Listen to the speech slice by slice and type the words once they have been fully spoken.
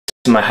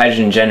My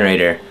hydrogen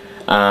generator.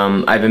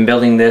 I've been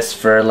building this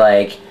for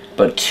like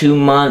about 2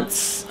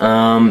 months.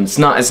 It's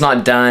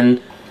not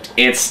done.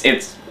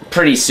 It's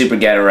pretty super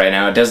ghetto right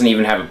now. It doesn't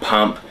even have a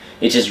pump.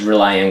 It's just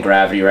relying on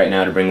gravity right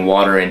now to bring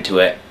water into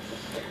it.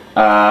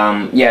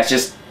 Yeah, it's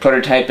just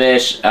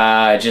prototype-ish.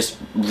 Just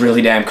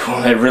really damn cool.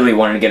 I really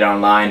wanted to get it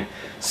online,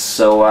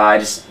 so I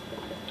just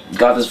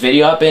got this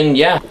video up, and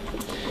yeah.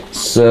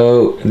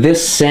 So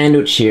this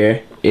sandwich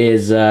here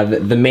is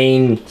the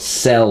main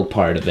cell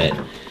part of it.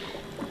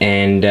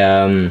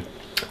 And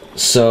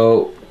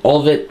so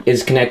all of it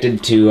is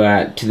connected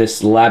to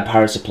this lab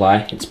power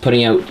supply. It's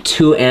putting out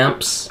 2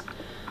 amps,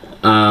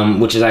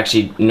 which is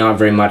actually not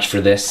very much for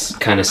this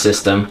kind of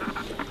system.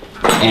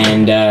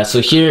 And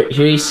so here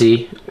you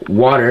see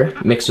water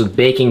mixed with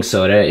baking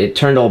soda. It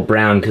turned all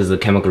brown because of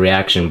the chemical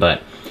reaction,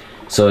 but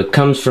so it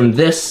comes from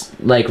this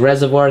like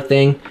reservoir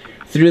thing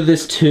through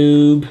this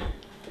tube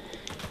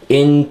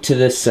into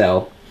this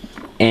cell.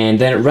 And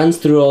then it runs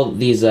through all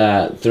these,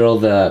 through all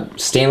the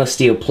stainless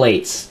steel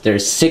plates.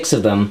 There's 6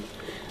 of them.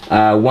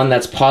 One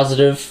that's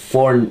positive,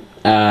 4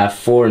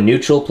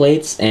 neutral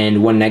plates,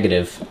 and 1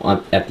 negative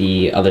at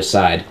the other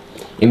side.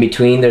 In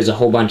between, there's a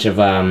whole bunch of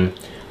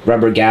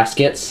rubber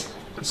gaskets,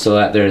 so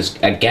that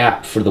there's a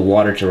gap for the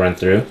water to run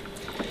through.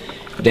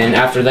 Then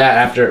after that,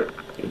 after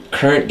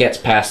current gets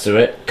passed through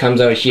it,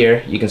 comes out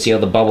here. You can see all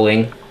the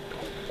bubbling,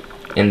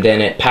 and then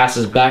it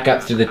passes back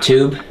up through the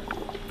tube,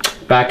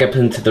 back up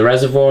into the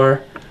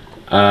reservoir.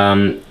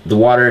 The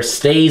water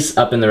stays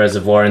up in the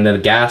reservoir, and then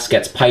the gas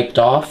gets piped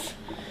off,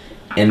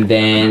 and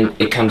then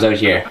it comes out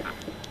here.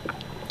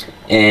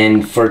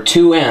 And for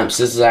 2 amps,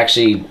 this is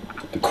actually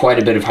quite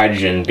a bit of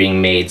hydrogen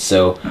being made,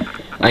 so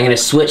I'm going to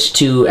switch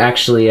to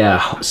actually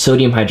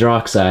sodium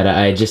hydroxide.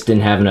 I just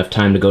didn't have enough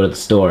time to go to the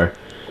store,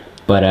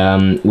 but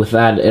with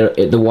that,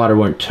 the water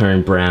won't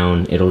turn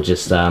brown. It'll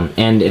just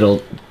and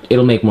it'll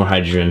make more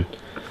hydrogen.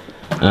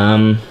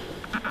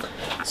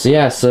 So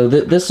yeah, so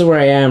this is where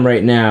I am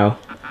right now.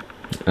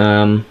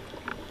 I'm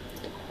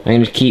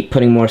gonna keep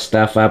putting more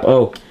stuff up.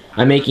 Oh,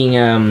 I'm making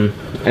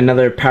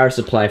another power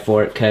supply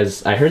for it,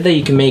 because I heard that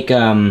you can make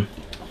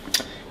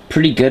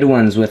pretty good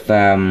ones with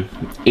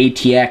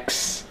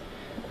ATX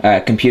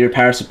computer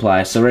power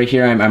supply. So right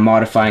here I'm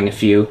modifying a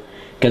few,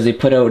 because they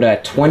put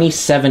out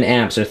 27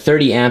 amps or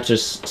 30 amps or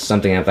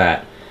something like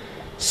that.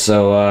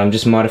 So I'm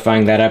just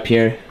modifying that up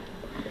here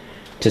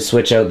to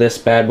switch out this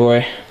bad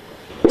boy.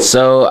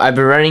 So I've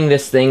been running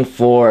this thing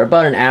for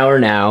about an hour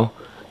now.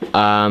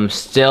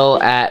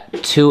 Still at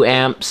 2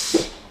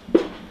 amps.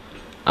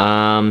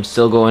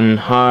 Still going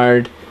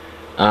hard.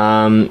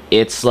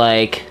 It's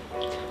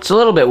a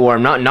little bit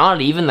warm.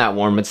 Not even that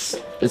warm.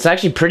 It's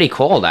actually pretty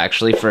cold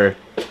actually for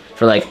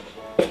like,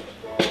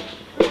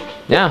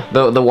 yeah,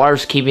 the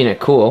water's keeping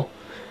it cool.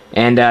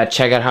 And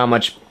check out how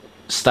much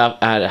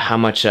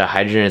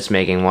hydrogen it's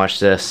making. Watch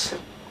this.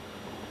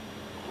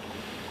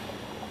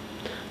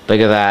 Look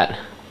at that.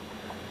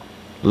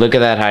 Look at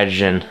that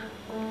hydrogen.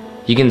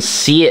 You can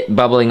see it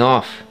bubbling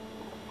off.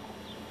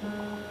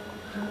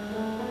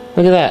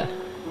 Look at that.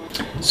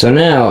 So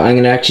now I'm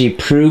going to actually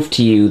prove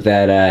to you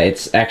that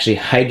it's actually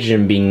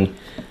hydrogen being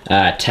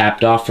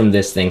tapped off from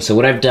this thing. So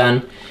what I've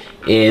done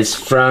is,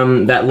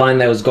 from that line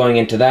that was going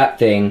into that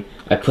thing,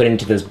 I put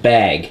into this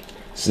bag.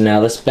 So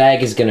now this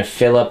bag is going to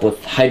fill up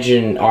with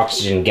hydrogen and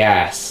oxygen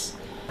gas.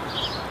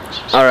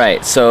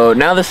 Alright, so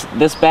now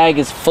this bag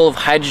is full of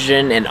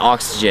hydrogen and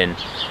oxygen.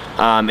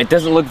 It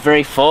doesn't look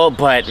very full,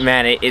 but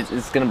man,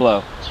 it's gonna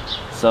blow.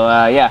 So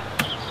yeah,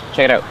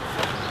 check it out.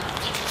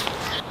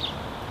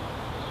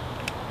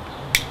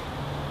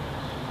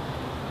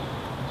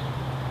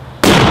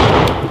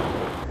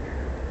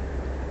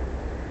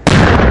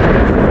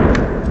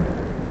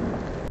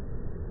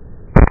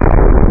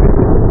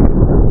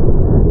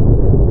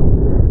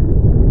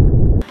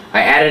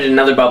 I added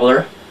another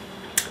bubbler,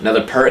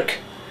 another perk.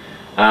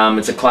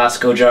 It's a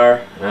Classico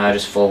jar,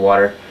 just full of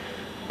water.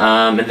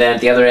 And then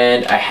at the other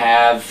end, I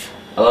have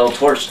a little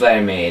torch that I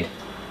made.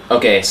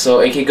 Okay, so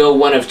it could go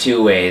one of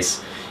 2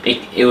 ways.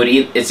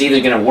 It's either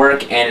gonna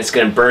work and it's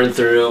gonna burn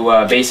through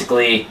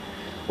basically,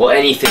 well,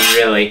 anything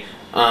really.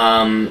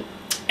 And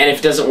if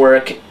it doesn't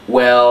work,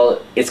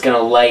 well, it's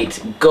gonna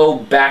go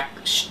back.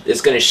 It's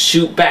gonna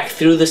shoot back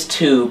through this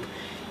tube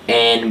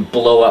and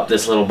blow up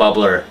this little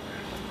bubbler.